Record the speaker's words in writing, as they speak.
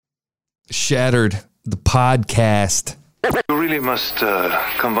Shattered, the podcast. You really must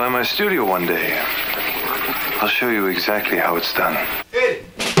come by my studio one day. I'll show you exactly how it's done. Hey.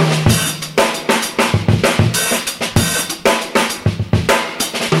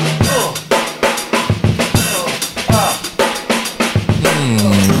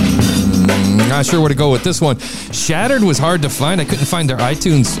 Not sure where to go with this one. Shattered was hard to find. I couldn't find their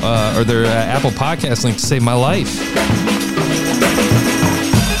iTunes or their Apple Podcast link to save my life.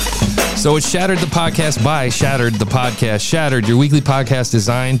 So it's Shattered the Podcast by Shattered the Podcast. Shattered, your weekly podcast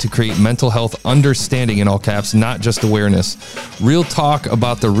designed to create mental health understanding, in all caps, not just awareness. Real talk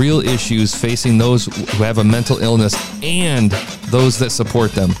about the real issues facing those who have a mental illness and those that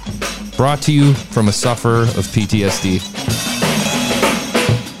support them. Brought to you from a sufferer of PTSD.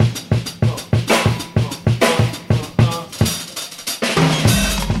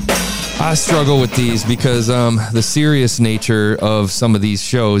 I struggle with these because the serious nature of some of these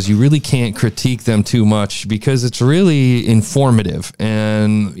shows, you really can't critique them too much because it's really informative.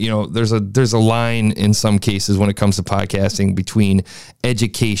 And, you know, there's a line in some cases when it comes to podcasting between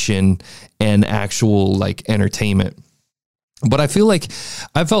education and actual like entertainment. But I feel like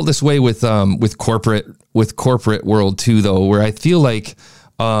I felt this way with corporate world too, though, where I feel like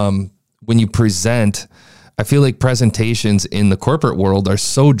when you present, I feel like presentations in the corporate world are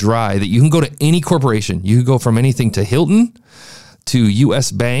so dry that you can go to any corporation. You can go from anything to Hilton, to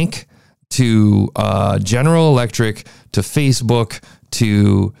US Bank, to General Electric, to Facebook,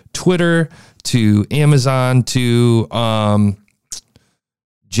 to Twitter, to Amazon, to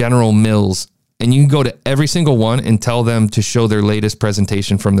General Mills. And you can go to every single one and tell them to show their latest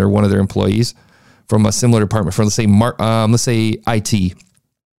presentation from one of their employees from a similar department, from let's say IT.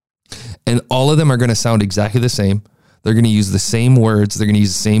 And all of them are going to sound exactly the same. They're going to use the same words. They're going to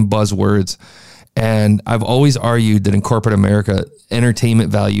use the same buzzwords. And I've always argued that in corporate America,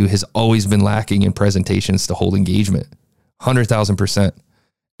 entertainment value has always been lacking in presentations to hold engagement. 100,000%.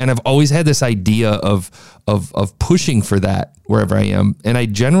 And I've always had this idea of pushing for that wherever I am. And I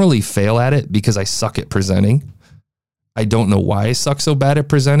generally fail at it because I suck at presenting. I don't know why I suck so bad at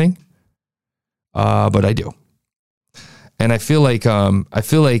presenting, but I do. And I feel like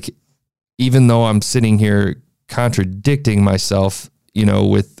even though I'm sitting here contradicting myself, you know,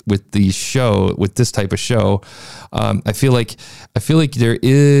 with this type of show, I feel like there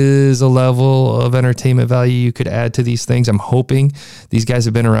is a level of entertainment value you could add to these things. I'm hoping. These guys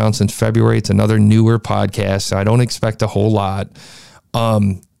have been around since February. It's another newer podcast, so I don't expect a whole lot.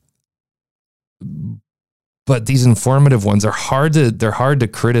 But these informative ones are hard to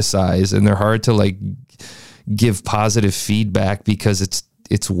criticize, and they're hard to like give positive feedback because it's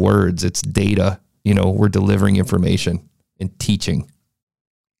words, it's data. You know, we're delivering information and teaching.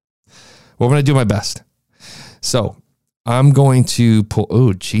 Well, I'm going to do my best. So I'm going to pull,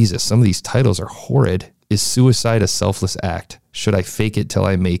 oh, Jesus, some of these titles are horrid. Is suicide a selfless act? Should I fake it till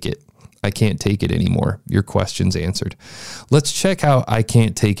I make it? I can't take it anymore. Your question's answered. Let's check out I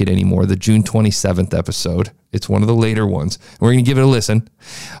Can't Take It Anymore, the June 27th episode. It's one of the later ones. We're going to give it a listen.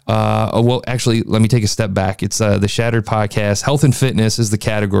 Well, actually, let me take a step back. It's the Shattered Podcast. Health and fitness is the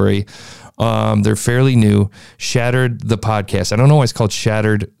category. They're fairly new. Shattered the Podcast. I don't know why it's called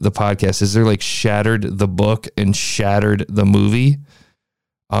Shattered the Podcast. Is there like Shattered the book and Shattered the movie?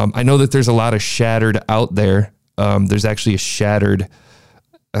 I know that there's a lot of Shattered out there. There's actually a Shattered.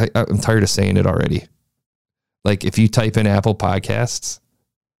 I'm tired of saying it already. Like if you type in Apple Podcasts,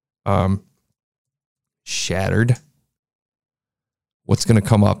 Shattered, what's going to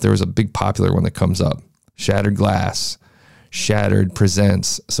come up? There was a big popular one that comes up. Shattered Glass, Shattered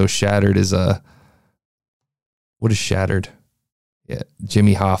Presents. So Shattered is what is Shattered? Yeah,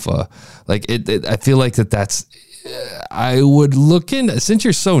 Jimmy Hoffa. Like it I feel like that's, I would look in, since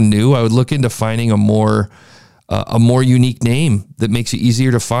you're so new, I would look into finding a more unique name that makes you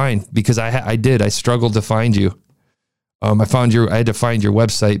easier to find, because I struggled to find you. I had to find your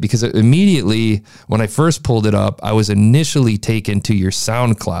website because immediately when I first pulled it up, I was initially taken to your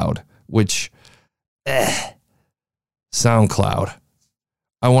SoundCloud, which, SoundCloud.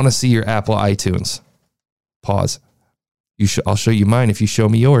 I want to see your Apple iTunes. Pause. I'll show you mine if you show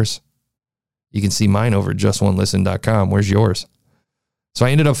me yours. You can see mine over at justonelisten.com. Where's yours? So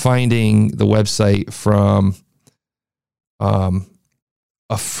I ended up finding the website from a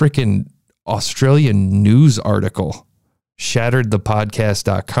freaking Australian news article,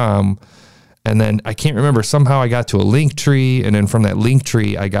 shatteredthepodcast.com. And then I can't remember, somehow I got to a link tree, and then from that link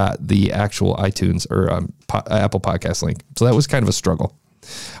tree, I got the actual iTunes or Apple Podcast link. So that was kind of a struggle.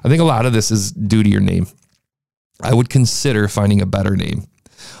 I think a lot of this is due to your name. I would consider finding a better name.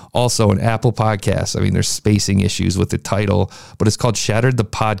 Also, an Apple Podcast. I mean, there's spacing issues with the title, but it's called Shattered the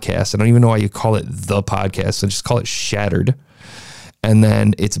Podcast. I don't even know why you call it the podcast. So just call it Shattered. And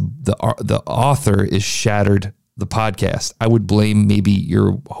then it's the author is Shattered the Podcast. I would blame maybe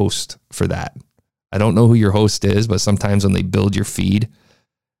your host for that. I don't know who your host is, but sometimes when they build your feed,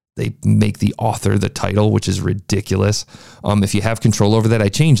 they make the author the title, which is ridiculous. If you have control over that, I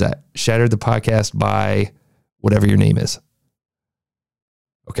change that. Shattered the Podcast by whatever your name is.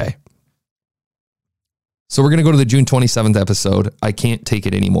 Okay. So we're going to go to the June 27th episode. I can't take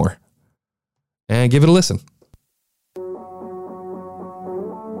it anymore. And give it a listen.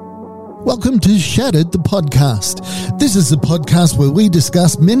 Welcome to Shattered the Podcast. This is the podcast where we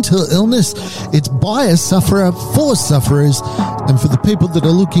discuss mental illness. It's by a sufferer, for sufferers, and for the people that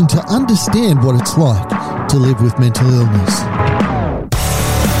are looking to understand what it's like to live with mental illness.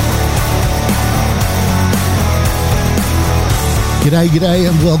 G'day,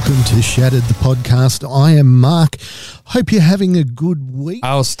 and welcome to Shattered the Podcast. I am Mark. Hope you're having a good week.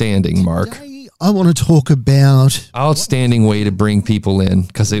 Outstanding, Mark. Today, I want to talk about... Outstanding way to bring people in,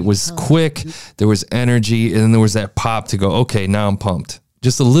 because it was quick, there was energy, and then there was that pop to go, okay, now I'm pumped.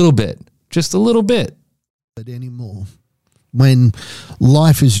 Just a little bit. Anymore. When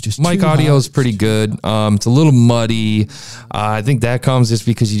life is just mic audio is pretty good. It's a little muddy. I think that comes just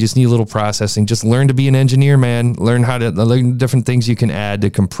because you just need a little processing. Just learn to be an engineer, man. Learn different things you can add to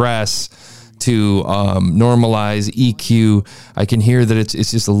compress, to normalize, EQ. I can hear that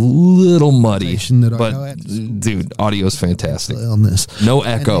it's just a little muddy, but dude, audio is fantastic. No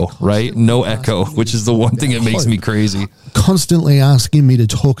echo, right? No echo, which is the one thing that makes me crazy. Constantly asking me to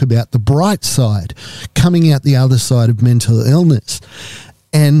talk about the bright side, coming out the other side of mental illness.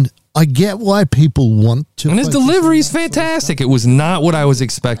 And I get why people want to. And his delivery is fantastic. It was not what I was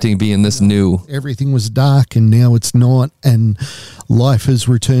expecting being this new. Everything was dark and now it's not, and life has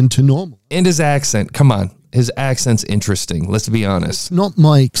returned to normal. And his accent, come on. His accent's interesting. Let's be honest. It's not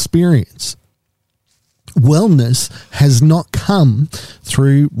my experience. Wellness has not come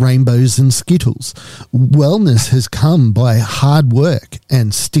through rainbows and Skittles. Wellness has come by hard work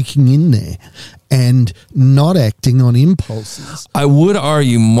and sticking in there and not acting on impulses. I would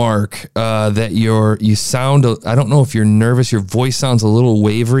argue, Mark, that you sound, I don't know if you're nervous, your voice sounds a little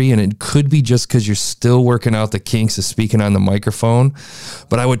wavery, and it could be just because you're still working out the kinks of speaking on the microphone.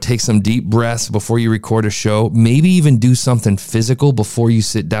 But I would take some deep breaths before you record a show, maybe even do something physical before you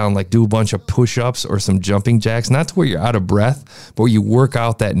sit down, like do a bunch of push-ups or some jumping jacks, not to where you're out of breath, but where you work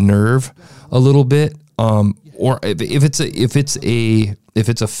out that nerve a little bit. Or if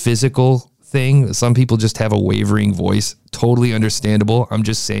it's a physical thing, some people just have a wavering voice. Totally understandable. I'm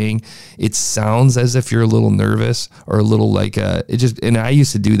just saying it sounds as if you're a little nervous or a little like and I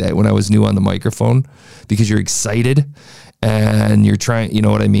used to do that when I was new on the microphone, because you're excited and you're trying, you know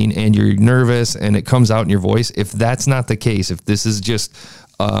what I mean? And you're nervous and it comes out in your voice. If that's not the case, if this is just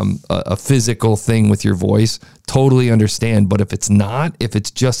a physical thing with your voice, totally understand. But if it's not, if it's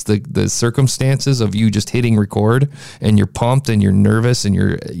just the circumstances of you just hitting record and you're pumped and you're nervous and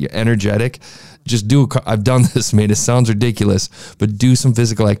you're energetic, just I've done this, man. It sounds ridiculous, but do some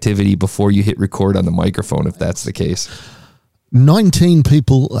physical activity before you hit record on the microphone if that's the case. 19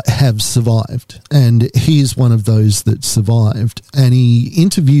 people have survived, and he's one of those that survived. And he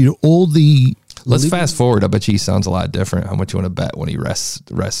interviewed all the... Let's fast forward. I bet you he sounds a lot different. How much you want to bet when he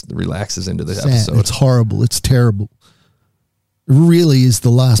relaxes into this episode? It's horrible. It's terrible. It really is the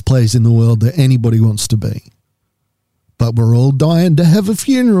last place in the world that anybody wants to be. But we're all dying to have a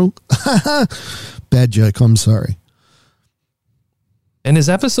funeral. Bad joke. I'm sorry. And his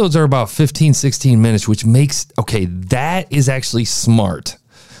episodes are about 15, 16 minutes, which makes, that is actually smart.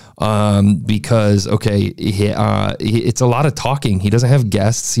 Because, it's a lot of talking. He doesn't have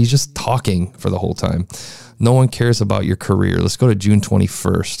guests. He's just talking for the whole time. No one cares about your career. Let's go to June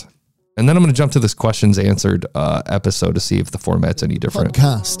 21st. And then I'm going to jump to this questions answered episode to see if the format's any different.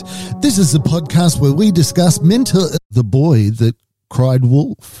 Podcast. This is a podcast where we discuss the boy that cried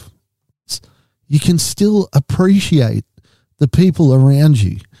wolf. You can still appreciate the people around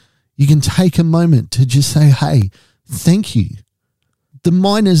you. You can take a moment to just say, hey, thank you. The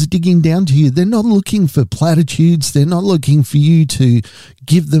miners digging down to you, they're not looking for platitudes. They're not looking for you to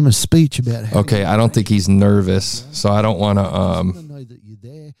give them a speech about how. Okay, I don't think he's nervous, so I don't want to. They want to know that you're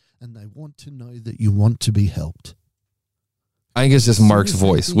there, and they want to know that you want to be helped. I think it's just Mark's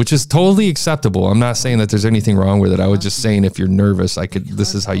voice, which is totally acceptable. I'm not saying that there's anything wrong with it. I was just saying if you're nervous,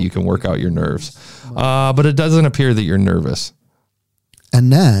 this is how you can work out your nerves. But it doesn't appear that you're nervous.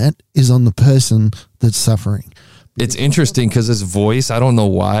 And that is on the person that's suffering. It's interesting because his voice, I don't know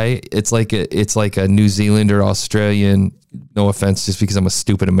why. It's like a New Zealand or Australian, no offense, just because I'm a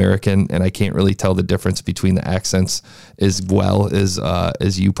stupid American and I can't really tell the difference between the accents as well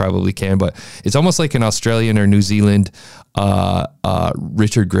as you probably can. But it's almost like an Australian or New Zealand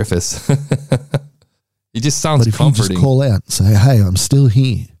Richard Griffiths. He just sounds but if comforting. You just call out and say, hey, I'm still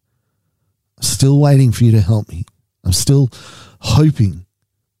here. I'm still waiting for you to help me. I'm still hoping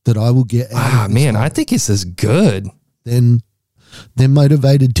that I will get out of this man, hole. I think this is good. Then they're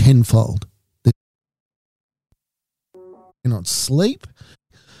motivated tenfold. They cannot sleep.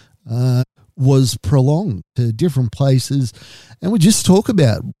 Was prolonged to different places, and we just talk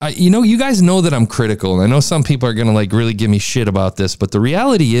about. You guys know that I'm critical, and I know some people are gonna like really give me shit about this, but the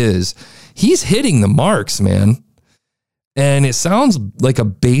reality is he's hitting the marks, man. And it sounds like a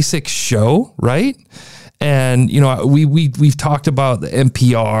basic show, right? And we've talked about the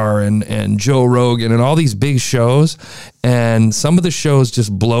NPR and Joe Rogan and all these big shows, and some of the shows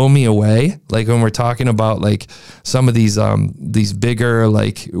just blow me away. Like when we're talking about like some of these bigger,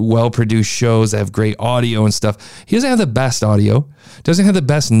 like well-produced shows that have great audio and stuff. He doesn't have the best audio, doesn't have the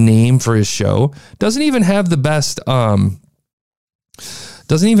best name for his show, doesn't even have the best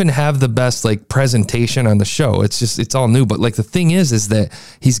like presentation on the show. It's all new. But like the thing is that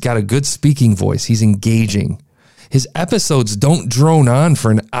he's got a good speaking voice. He's engaging. His episodes don't drone on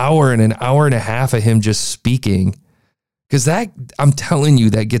for an hour and a half of him just speaking. Because that, I'm telling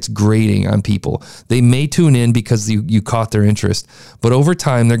you, that gets grating on people. They may tune in because you caught their interest, but over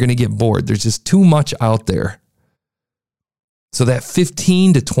time they're going to get bored. There's just too much out there. So that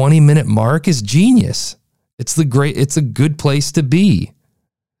 15 to 20 minute mark is genius. It's a good place to be.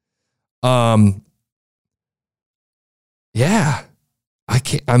 Yeah, I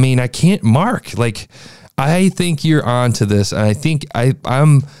can't Mark. Like, I think you're on to this. And I think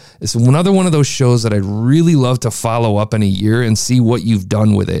it's another one of those shows that I'd really love to follow up in a year and see what you've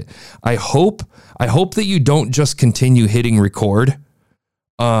done with it. I hope that you don't just continue hitting record.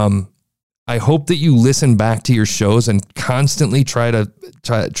 I hope that you listen back to your shows and constantly try to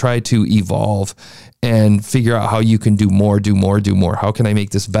evolve and figure out how you can do more. How can I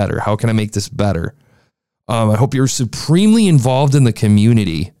make this better? How can I make this better? I hope you're supremely involved in the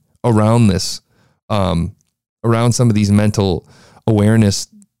community around this, around some of these mental awareness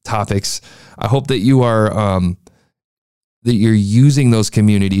topics. I hope that you are, that you're using those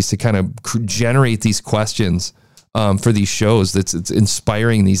communities to kind of generate these questions for these shows. It's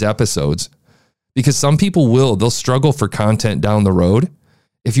inspiring these episodes, because some people they'll struggle for content down the road.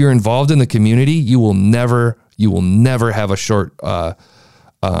 If you're involved in the community, you will never have a short,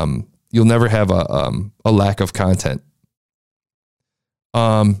 you'll never have a lack of content.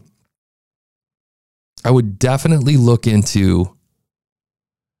 I would definitely look into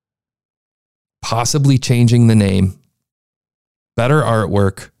possibly changing the name, better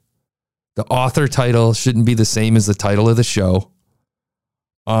artwork. The author title shouldn't be the same as the title of the show.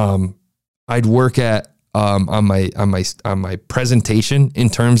 I'd work at on my presentation in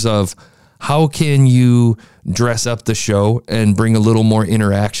terms of how can you dress up the show and bring a little more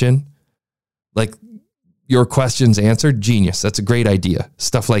interaction. Like your questions answered, genius. That's a great idea.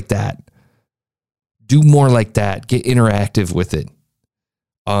 Stuff like that. Do more like that. Get interactive with it.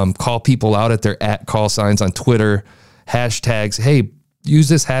 Call people out at their @call signs on Twitter. Hashtags. Hey, use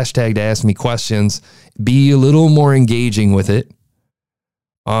this hashtag to ask me questions. Be a little more engaging with it.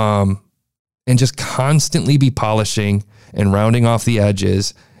 And just constantly be polishing and rounding off the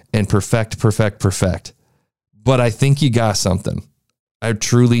edges and perfect. But I think you got something. I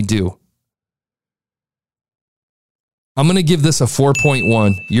truly do. I'm going to give this a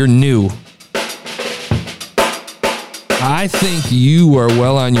 4.1. You're new. I think you are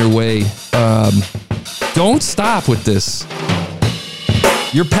well on your way. Don't stop with this.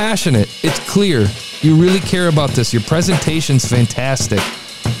 You're passionate. It's clear. You really care about this. Your presentation's fantastic.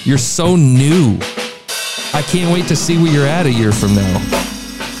 You're so new. I can't wait to see where you're at a year from now.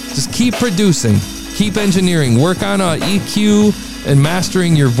 Just keep producing. Keep engineering. Work on EQ and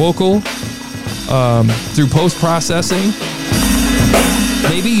mastering your vocal through post-processing.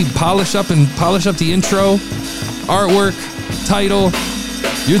 Maybe polish up the intro, artwork, title.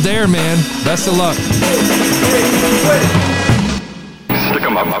 You're there, man. Best of luck. Stick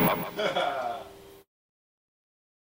 'em up.